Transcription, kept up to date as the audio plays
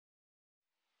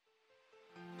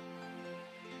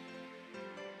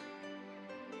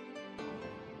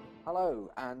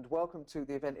Hello and welcome to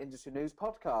the Event Industry News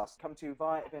podcast. Come to you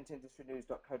via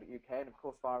eventindustrynews.co.uk and of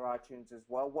course via iTunes as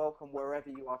well. Welcome wherever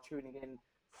you are tuning in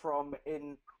from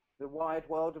in the wide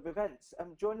world of events.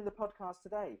 Joining the podcast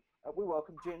today, we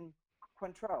welcome Jim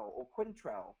Quintrell or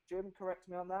Quintrell. Jim, correct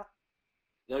me on that?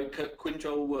 No,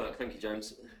 Quintrell will work. Thank you,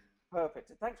 James.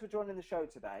 Perfect. Thanks for joining the show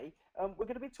today. We're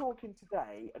going to be talking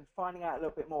today and finding out a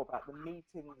little bit more about the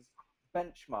meetings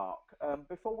benchmark.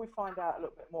 Before we find out a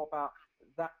little bit more about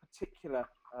that particular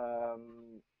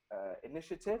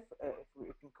initiative, if we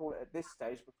can call it at this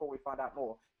stage, before we find out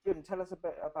more, Jim, tell us a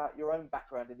bit about your own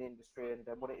background in the industry and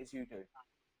what it is you do.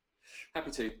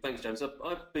 Happy to. Thanks, James.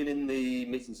 I've been in the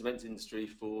meetings events industry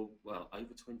for, well,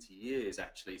 over 20 years,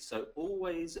 actually. So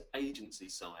always agency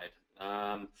side.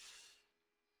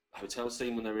 Hotel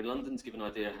scene when they were in London, to give an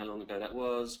idea how long ago that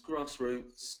was.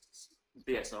 Grassroots,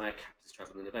 BSI, Capitals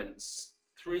Travel and Events.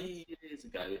 3 years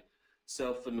ago,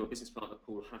 self and my business partner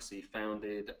Paul Hussey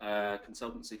founded a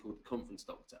consultancy called The Conference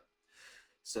Doctor.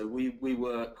 So we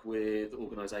work with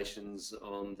organisations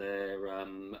on their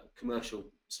commercial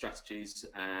strategies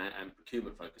and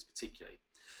procurement focus particularly.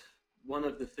 One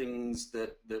of the things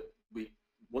that we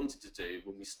wanted to do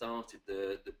when we started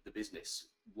the business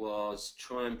was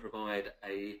try and provide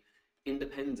a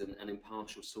independent and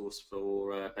impartial source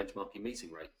for benchmarking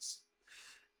meeting rates.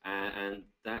 And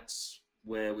that's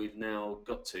where we've now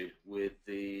got to with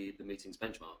the meetings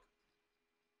benchmark.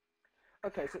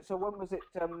 Okay, so when was it?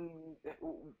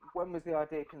 When was the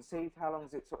idea conceived? How long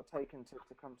has it sort of taken to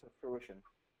come to fruition?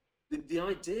 The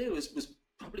idea was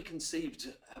probably conceived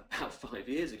about 5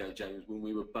 years ago, James, when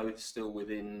we were both still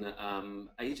within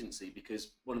agency,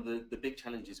 because one of the big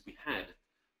challenges we had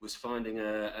was finding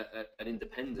an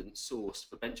independent source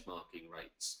for benchmarking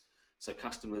rates. So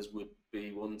customers would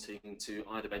be wanting to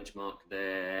either benchmark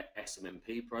their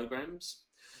SMMP programs,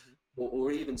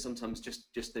 or even sometimes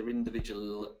just their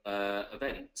individual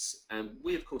events. And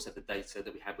we, of course, had the data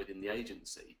that we had within the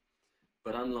agency.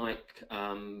 But unlike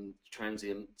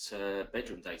transient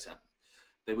bedroom data,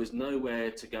 there was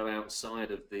nowhere to go outside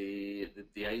of the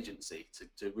agency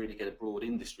to really get a broad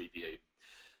industry view.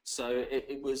 So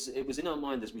it was in our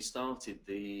mind as we started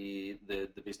the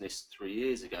business 3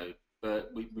 years ago,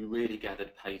 but we really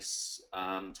gathered pace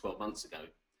 12 months ago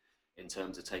in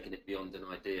terms of taking it beyond an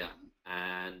idea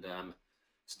and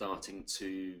starting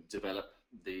to develop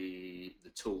the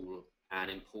tool and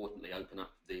importantly open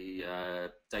up the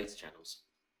data channels.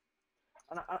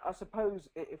 And I suppose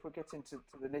if we get into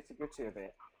the nitty-gritty of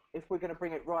it, if we're going to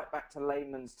bring it right back to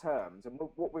layman's terms, and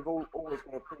what we've always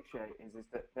got to appreciate is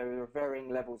that there are varying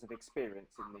levels of experience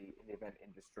in the event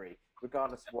industry,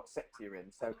 regardless of what sector you're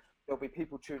in. So there'll be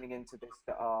people tuning into this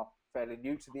that are fairly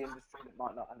new to the industry that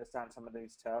might not understand some of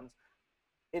these terms.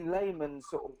 In layman's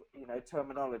sort of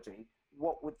terminology,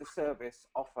 what would the service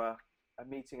offer a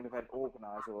meeting and event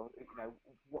organizer, or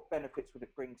what benefits would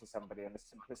it bring to somebody on a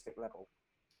simplistic level?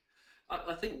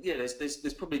 I think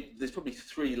there's probably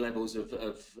three levels of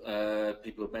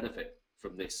people who benefit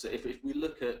from this. So if we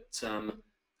look at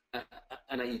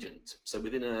an agent, so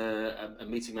within a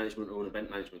meeting management or an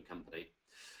event management company,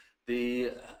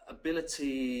 the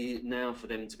ability now for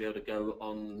them to be able to go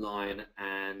online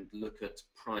and look at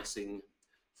pricing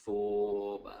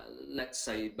for, let's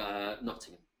say,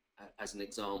 Nottingham as an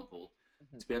example,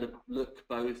 to be able to look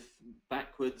both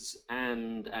backwards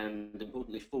and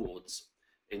importantly forwards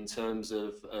in terms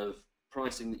of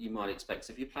pricing that you might expect.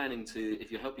 So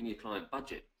if you're helping your client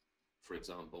budget, for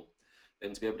example,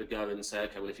 then to be able to go and say,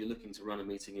 okay, well, if you're looking to run a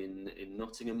meeting in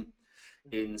Nottingham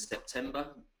in September,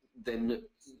 then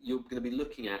you're going to be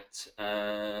looking at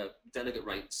delegate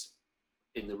rates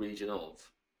in the region of,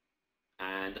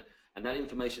 and that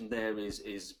information there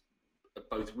is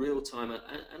both real time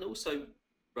and also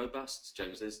robust,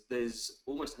 James. There's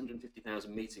almost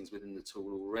 150,000 meetings within the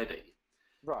tool already.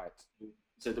 Right.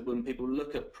 So that when people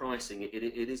look at pricing, it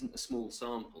isn't a small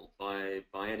sample by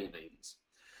any means.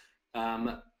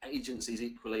 Agencies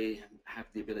equally have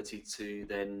the ability to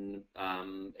then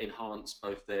enhance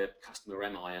both their customer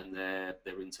MI and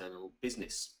their internal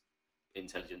business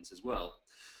intelligence as well.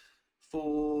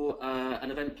 For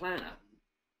an event planner,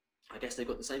 I guess they've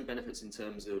got the same benefits in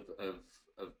terms of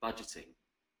budgeting,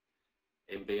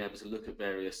 in being able to look at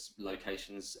various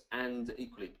locations and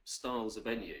equally styles of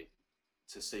venue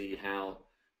to see how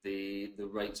the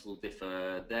rates will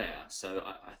differ there. So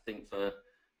I think for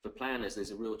planners,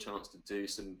 there's a real chance to do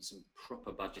some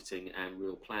proper budgeting and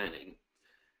real planning.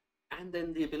 And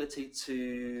then the ability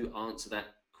to answer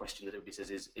that question that everybody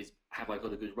says is have I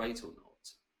got a good rate or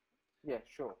not? Yeah,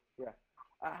 sure. Yeah.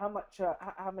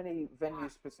 How many venue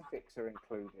specifics are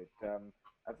included?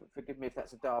 Forgive me if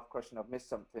that's a daft question, I've missed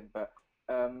something, but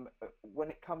when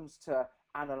it comes to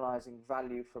analysing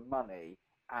value for money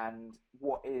and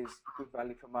what is good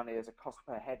value for money as a cost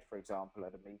per head, for example,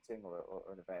 at a meeting or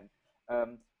an event,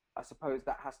 I suppose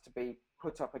that has to be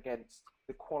put up against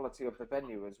the quality of the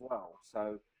venue as well.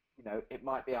 So, it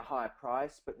might be a higher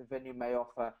price, but the venue may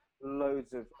offer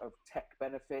loads of tech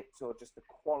benefits or just the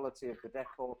quality of the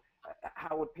decor.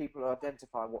 How would people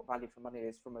identify what value for money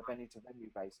is from a venue to venue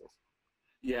basis?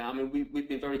 Yeah, I mean, we've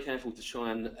been very careful to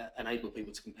try and enable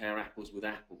people to compare apples with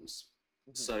apples.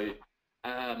 Hmm. So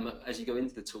as you go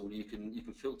into the tool, you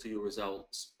can filter your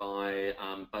results by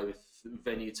both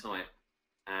venue type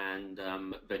and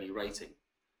venue rating,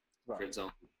 for Right.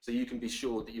 example. So you can be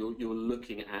sure that you're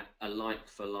looking at a like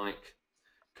for like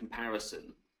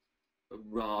comparison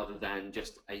rather than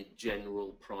just a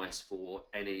general price for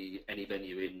any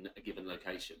venue in a given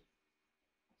location.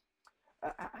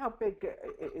 How big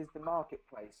is the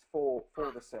marketplace for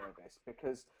the service?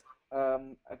 Because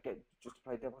again, just to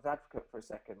play devil's advocate for a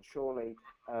second, surely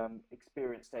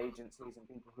experienced agencies and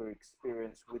people who are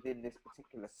experienced within this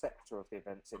particular sector of the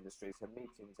events industry, so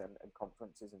meetings and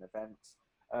conferences and events,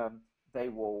 they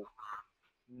will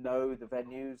know the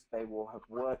venues, they will have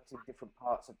worked in different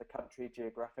parts of the country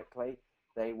geographically,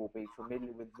 they will be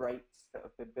familiar with rates that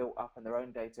have been built up in their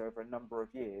own data over a number of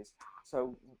years.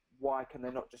 So why can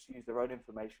they not just use their own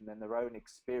information and their own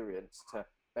experience to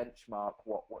benchmark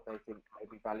what they think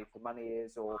maybe value for money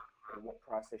is, or what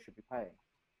price they should be paying?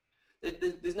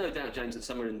 There's no doubt, James, that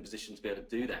some are in a position to be able to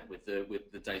do that with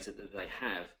the data that they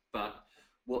have. But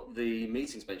what the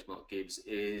meetings benchmark gives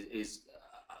is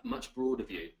a much broader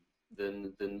view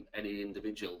than any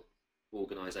individual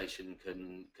organisation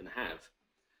can have.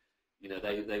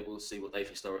 They will see what they've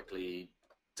historically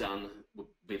done,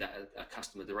 be that a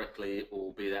customer directly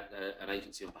or be that an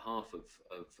agency on behalf of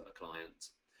a client.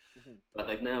 Mhm. But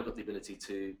they've now got the ability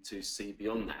to see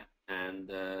beyond that and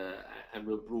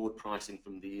real broad pricing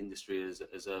from the industry as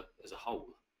a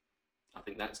whole. I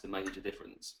think that's the major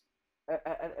difference.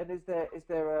 And is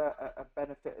there a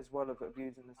benefit as well of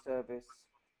using the service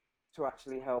to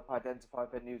actually help identify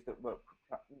venues that were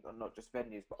not just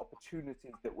venues, but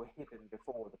opportunities that were hidden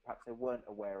before that perhaps they weren't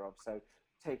aware of? So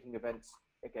taking events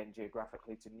again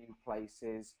geographically to new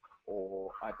places,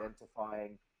 or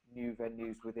identifying new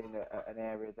venues within an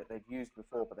area that they've used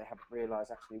before, but they haven't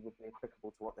realised actually would be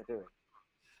applicable to what they're doing.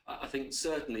 I think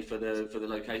certainly for the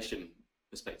location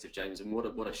perspective, James, and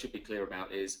what I should be clear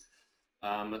about is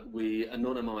we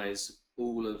anonymise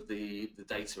all of the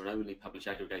data and only publish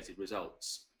aggregated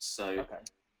results. So Okay.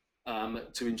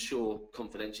 to ensure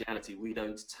confidentiality, we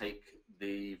don't take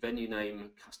the venue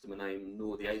name, customer name,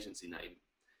 nor the agency name,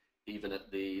 even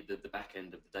at the back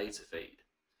end of the data feed.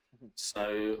 Mhm.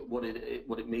 So what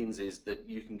it means is that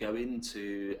you can go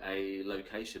into a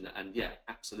location and yeah,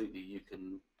 absolutely you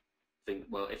can think,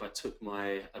 well, if I took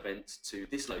my event to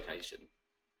this location,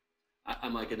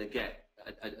 am I going to get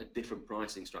a different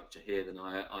pricing structure here than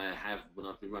I have when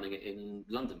I've been running it in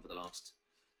London for the last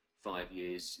 5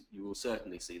 years? You will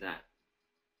certainly see that.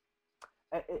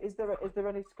 Is there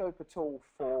any scope at all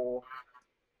for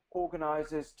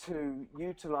organisers to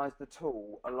utilise the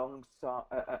tool alongside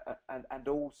and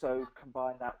also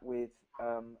combine that with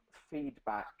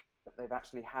feedback that they've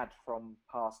actually had from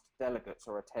past delegates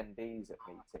or attendees at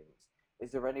meetings?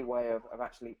 Is there any way of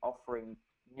actually offering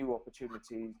new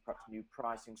opportunities, perhaps new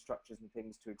pricing structures and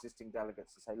things to existing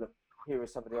delegates to say, look, here are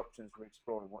some of the options we're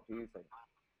exploring. What do you think?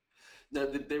 No,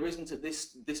 there isn't at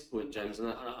this point, James,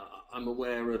 and I'm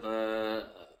aware of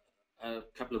a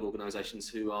couple of organisations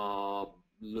who are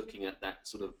looking at that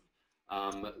sort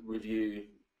of review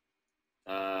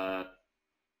uh,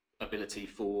 ability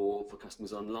for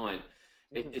customers online.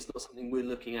 Mhm. It's not something we're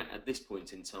looking at this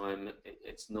point in time.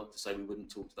 It's not to say we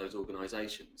wouldn't talk to those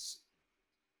organisations.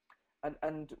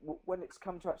 And when it's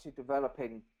come to actually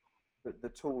developing the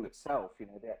tool itself,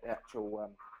 the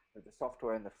actual the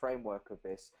software and the framework of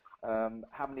this,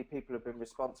 how many people have been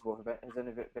responsible? Has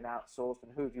any of it been outsourced,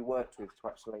 and who have you worked with to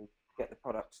actually get the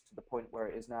product to the point where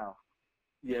it is now?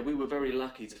 Yeah, we were very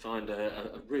lucky to find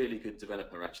a really good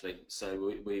developer actually.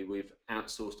 So we've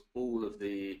outsourced all of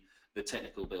the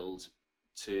technical build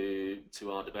to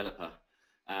our developer.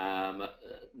 Um,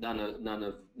 none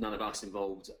of us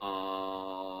involved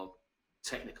are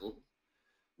technical.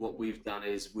 What we've done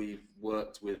is we've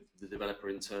worked with the developer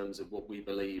in terms of what we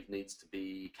believe needs to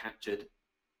be captured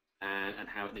and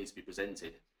how it needs to be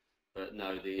presented. But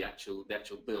no, the actual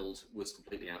build was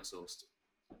completely outsourced.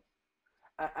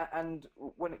 And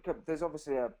when there's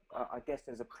obviously I guess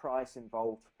there's a price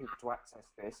involved for people to access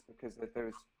this, because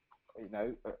there's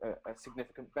a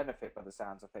significant benefit by the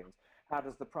sounds of things. How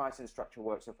does the pricing structure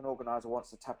work? So if an organizer wants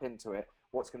to tap into it,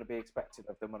 what's going to be expected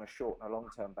of them on a short and a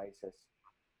long-term basis?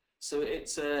 So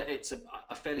it's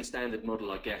a fairly standard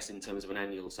model, I guess, in terms of an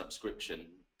annual subscription.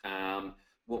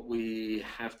 What we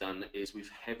have done is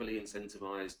we've heavily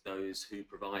incentivized those who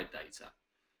provide data,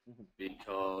 Mhm.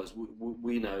 because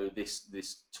we know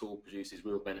this tool produces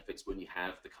real benefits when you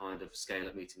have the kind of scale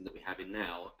of meeting that we have in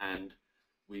now, and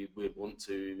we would want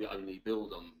to only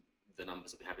build on the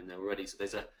numbers that we have in there already. So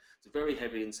it's a very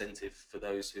heavy incentive for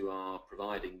those who are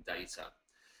providing data.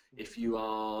 If you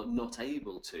are not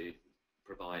able to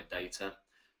provide data,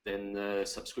 then the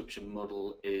subscription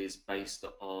model is based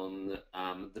on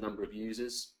the number of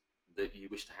users that you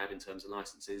wish to have in terms of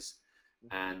licenses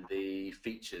and the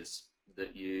features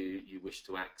that you wish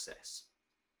to access.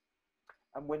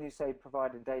 And when you say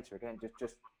providing data, again,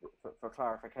 just for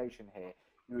clarification here,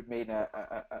 you would mean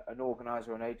an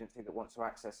organizer or an agency that wants to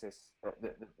access this,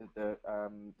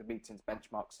 the meetings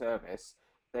benchmark service.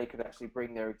 They could actually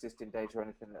bring their existing data or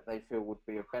anything that they feel would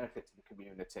be of benefit to the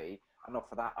community and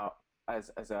offer that up as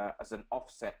an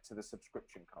offset to the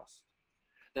subscription cost.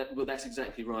 Well, that's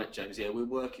exactly right, James. Yeah, at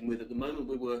the moment,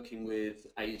 we're working with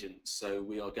agents. So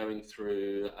we are going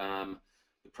through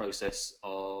the process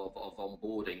of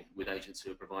onboarding with agents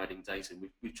who are providing data.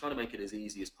 We've tried to make it as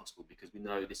easy as possible because we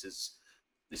know this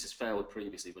has failed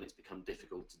previously when it's become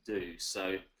difficult to do.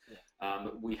 So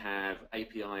we have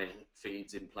API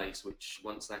feeds in place, which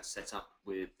once that's set up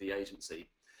with the agency,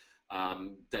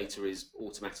 data is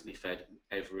automatically fed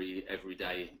every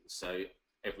day. So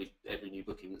every new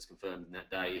booking that's confirmed in that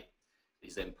day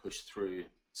is then pushed through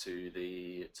to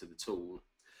the tool.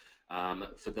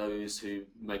 For those who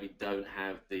maybe don't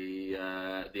have the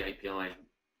API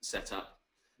set up,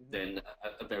 then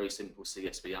a very simple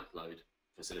CSV upload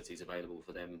facility is available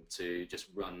for them to just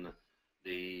run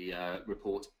the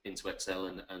report into Excel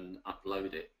and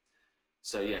upload it.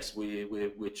 So yes, we're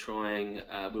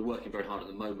working very hard at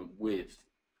the moment with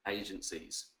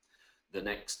agencies. The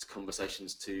next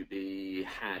conversations to be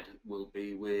had will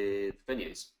be with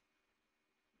venues.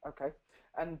 Okay,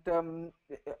 and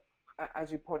as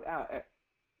you point out,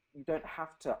 you don't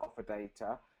have to offer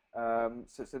data,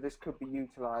 so this could be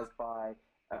utilised by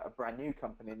a brand new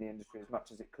company in the industry as much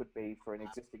as it could be for an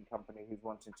existing company who's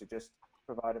wanting to just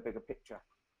provide a bigger picture.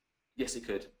 Yes, it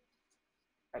could.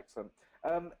 Excellent.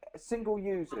 Single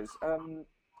users.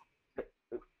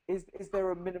 Is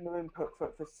there a minimum input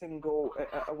for single?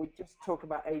 Are we just talking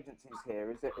about agencies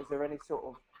here? Is there any sort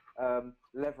of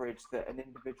leverage that an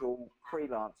individual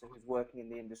freelancer who's working in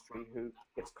the industry who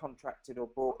gets contracted or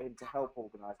brought in to help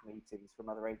organise meetings from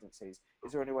other agencies?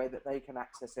 Is there any way that they can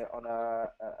access it on a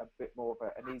bit more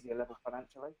of an easier level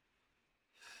financially?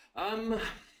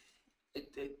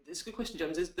 It's a good question,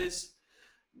 James.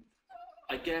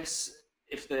 I guess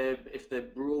if they're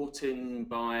brought in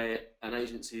by an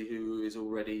agency who is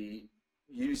already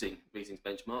using Meetings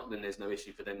Benchmark, then there's no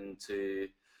issue for them to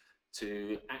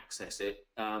access it.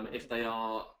 If they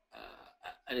are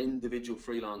an individual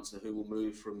freelancer who will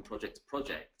move from project to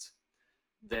project,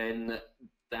 then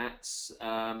that's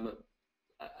an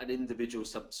individual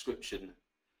subscription,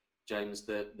 James,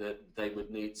 that they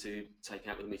would need to take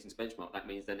out with the Meetings Benchmark. That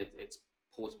means then it's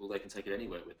portable; they can take it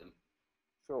anywhere with them.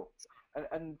 Sure.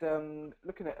 And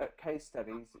looking at case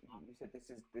studies, you said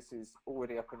this is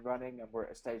already up and running, and we're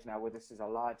at a stage now where this is a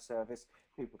live service.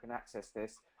 People can access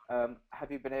this.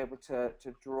 Have you been able to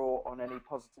draw on any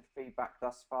positive feedback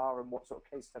thus far, and what sort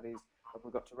of case studies have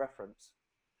we got to reference?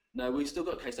 No, we've still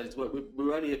got case studies to work.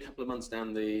 We're only a couple of months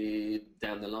down the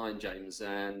line, James,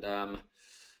 and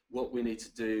what we need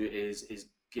to do is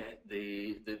get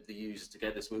the users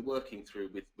together. So we're working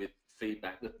through with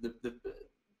feedback.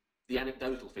 The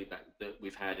anecdotal feedback that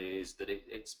we've had is that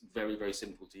it's very, very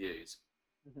simple to use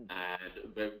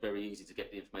and very, very easy to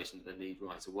get the information that they need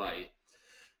right away.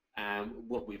 And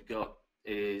what we've got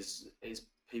is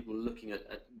people looking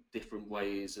at different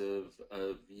ways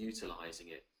of utilising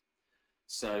it.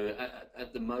 So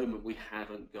at the moment, we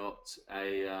haven't got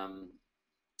a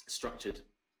structured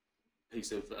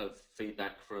piece of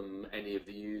feedback from any of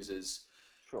the users.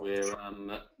 Sure.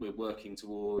 We're working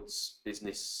towards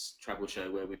Business Travel Show,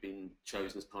 where we've been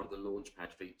chosen as part of the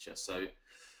Launchpad feature. So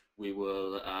we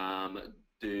will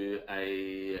do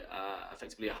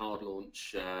effectively a hard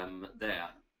launch there,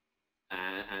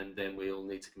 and then we'll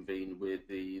need to convene with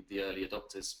the early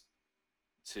adopters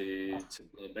to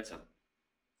learn better.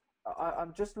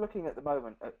 I'm just looking at the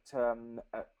moment at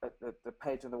the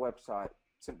page on the website,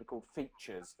 simply called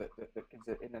Features, that gives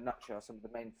it in a nutshell some of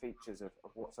the main features of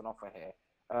what's on offer here.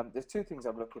 There's two things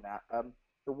I'm looking at.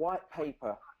 the white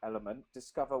paper element,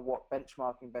 discover what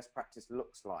benchmarking best practice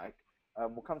looks like.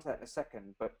 We'll come to that in a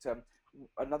second, but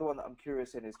another one that I'm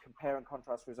curious in is compare and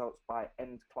contrast results by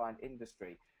end client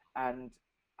industry. And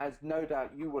as no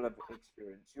doubt you will have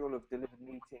experienced, you'll have delivered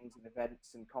meetings and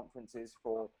events and conferences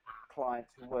for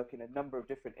clients who work in a number of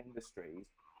different industries.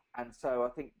 And so I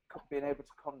think being able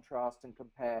to contrast and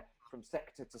compare from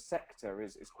sector to sector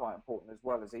is quite important, as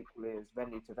well as equally as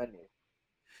venue to venue.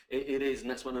 It is, and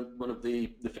that's one of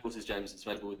the filters, James, that's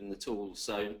available within the tool.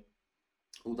 So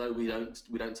although we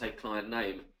don't take client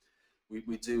name,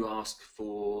 we do ask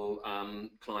for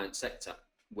client sector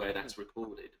where that's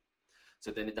recorded.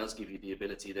 So then it does give you the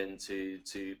ability then to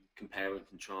compare and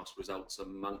contrast results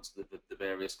amongst the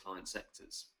various client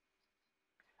sectors.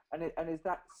 And is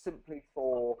that simply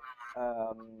for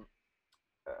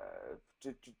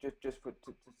just to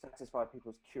satisfy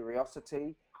people's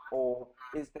curiosity, or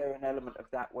is there an element of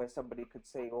that where somebody could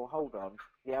say, "Oh, hold on,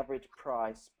 the average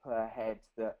price per head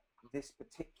that this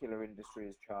particular industry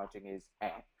is charging is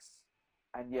X,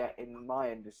 and yet in my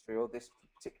industry or this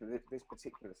particular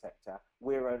sector,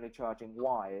 we're only charging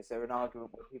Y"? Is there an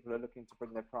argument where people are looking to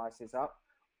bring their prices up,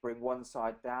 bring one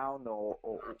side down, or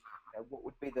what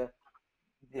would be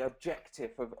the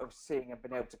objective of seeing and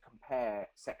being able to compare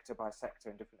sector by sector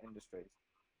in different industries?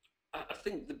 I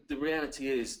think the reality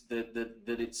is that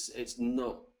it's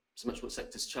not so much what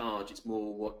sectors charge; it's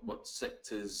more what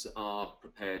sectors are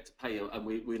prepared to pay. And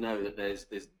we know that there's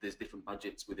different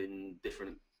budgets within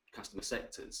different customer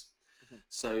sectors.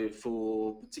 So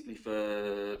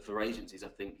particularly for agencies, I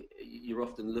think you're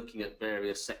often looking at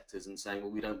various sectors and saying,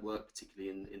 well, we don't work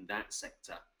particularly in that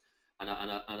sector, and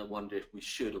I wonder if we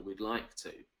should or we'd like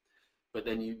to. But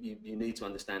then you need to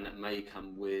understand that may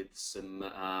come with some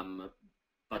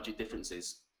budget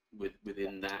differences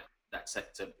within that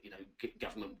sector.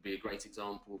 Government would be a great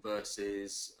example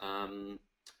versus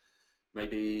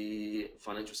maybe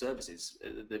financial services.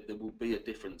 There will be a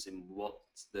difference in what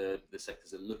the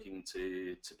sectors are looking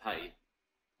to pay.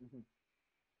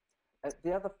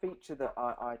 The other feature that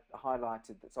I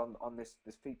highlighted that's on this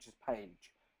features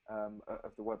page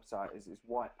of the website is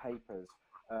white papers.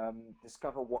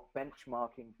 Discover what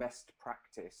benchmarking best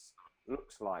practice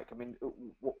looks like. I mean,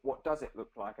 what does it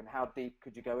look like, and how deep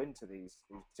could you go into these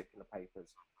particular papers?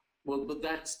 Well, but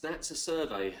that's a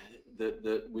survey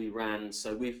that we ran.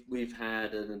 So we've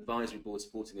had an advisory board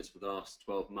supporting us for the last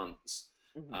 12 months.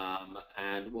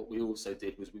 And what we also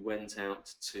did was we went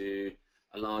out to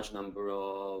a large number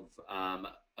of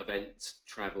event,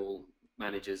 travel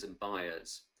managers and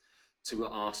buyers to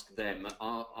ask them,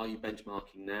 are you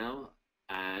benchmarking now?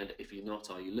 And if you're not,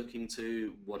 are you looking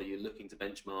to? What are you looking to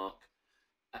benchmark?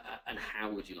 And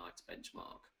how would you like to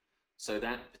benchmark? So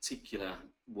that particular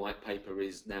white paper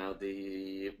is now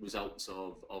the results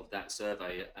of that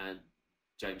survey. And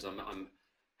James, I'm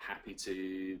happy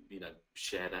to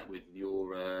share that with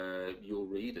your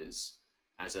readers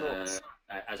as a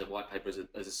white paper,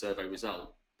 as a survey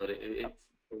result. But it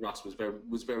for us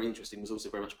was very interesting. Was also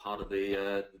very much part of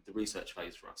the research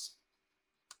phase for us.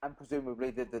 And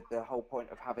presumably the whole point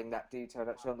of having that detail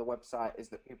actually on the website is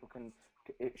that people can,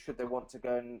 should they want to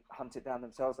go and hunt it down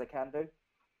themselves, they can do?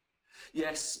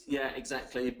 Yes, yeah,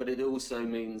 exactly. But it also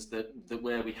means that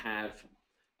where we have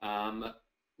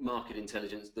market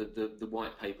intelligence, the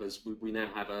white papers, we now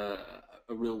have a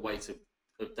real weight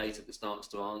of data that starts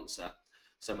to answer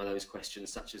some of those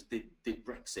questions, such as did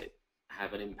Brexit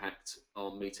have an impact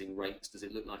on meeting rates? Does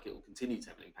it look like it will continue to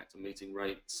have an impact on meeting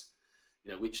rates?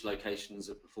 Which locations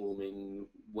are performing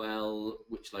well?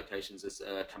 Which locations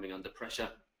are coming under pressure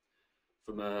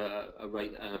from a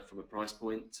rate, from a price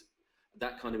point?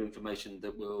 That kind of information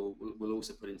that we'll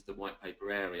also put into the white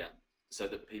paper area, so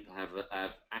that people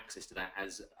have access to that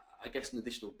as, I guess, an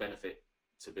additional benefit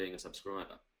to being a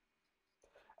subscriber.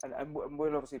 And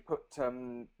we'll obviously put,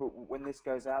 when this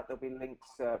goes out, there'll be links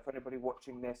for anybody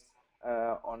watching this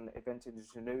on Event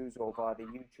Industry News or via the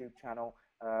YouTube channel.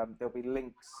 There'll be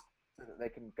links so that they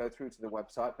can go through to the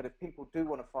website. But if people do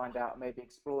want to find out, maybe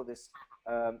explore this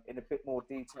in a bit more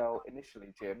detail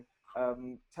initially, Jim,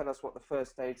 tell us what the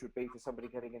first stage would be for somebody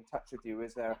getting in touch with you.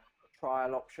 Is there a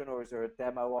trial option, or is there a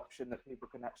demo option that people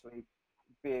can actually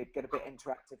get a bit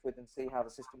interactive with and see how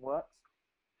the system works?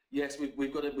 Yes,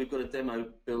 we've got a demo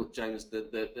built, James,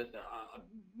 that I'm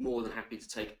more than happy to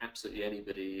take absolutely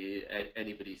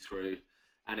anybody through,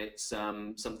 and it's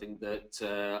something that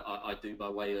I do by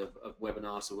way of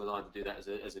webinar. So we'll either do that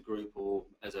as a group or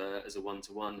as a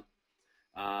one-to-one,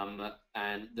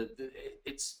 and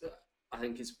it's. I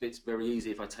think it's very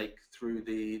easy if I take through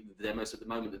the demos. At the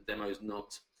moment, the demo is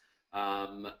not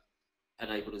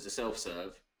enabled as a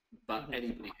self-serve, But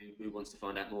anybody who wants to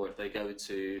find out more, if they go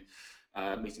to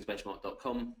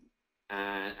meetingsbenchmark.com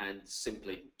and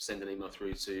simply send an email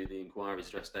through to the inquiries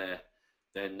address there,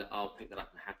 then I'll pick that up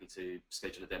and happy to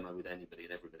schedule a demo with anybody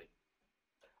and everybody.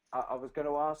 I was going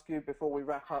to ask you before we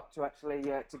wrap up to actually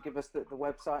to give us the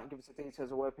website and give us the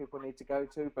details of where people need to go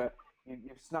to, but you've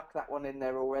snuck that one in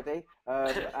there already.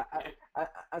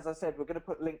 As I said, we're going to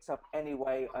put links up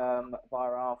anyway via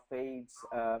our feeds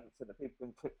so that people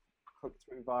can click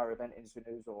through via Event Industry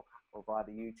News or via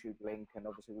the YouTube link. And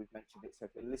obviously we've mentioned it, so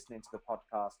if you're listening to the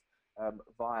podcast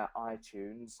via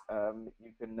iTunes,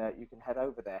 you can head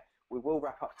over there. We will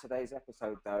wrap up today's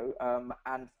episode, though,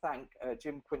 and thank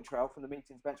Jim Quintrell from the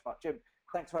Meetings Benchmark. Jim,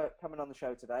 thanks for coming on the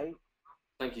show today.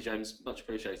 Thank you, James. Much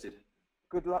appreciated.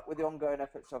 Good luck with the ongoing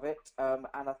efforts of it. And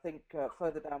I think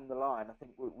further down the line, I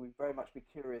think we'd very much be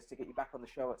curious to get you back on the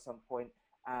show at some point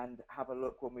and have a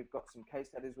look when we've got some case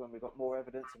studies, when we've got more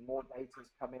evidence and more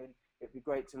data's come in. It'd be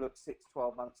great to look 6,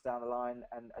 12 months down the line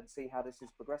and see how this is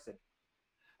progressing.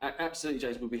 Absolutely,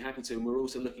 James. We'll be happy to, and we're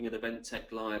also looking at Event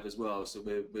Tech Live as well. So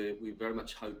we very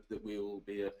much hope that we'll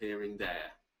be appearing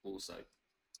there also.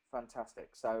 Fantastic.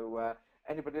 So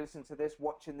anybody listening to this,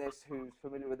 watching this, who's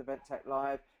familiar with Event Tech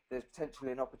Live, there's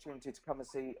potentially an opportunity to come and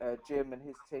see Jim and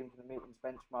his team from the Meetings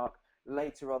Benchmark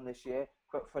later on this year.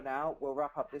 But for now, we'll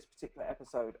wrap up this particular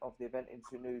episode of the Event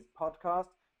Industry News podcast.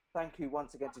 Thank you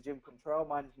once again to Jim Quintrell.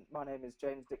 My name is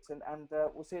James Dixon, and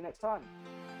we'll see you next time.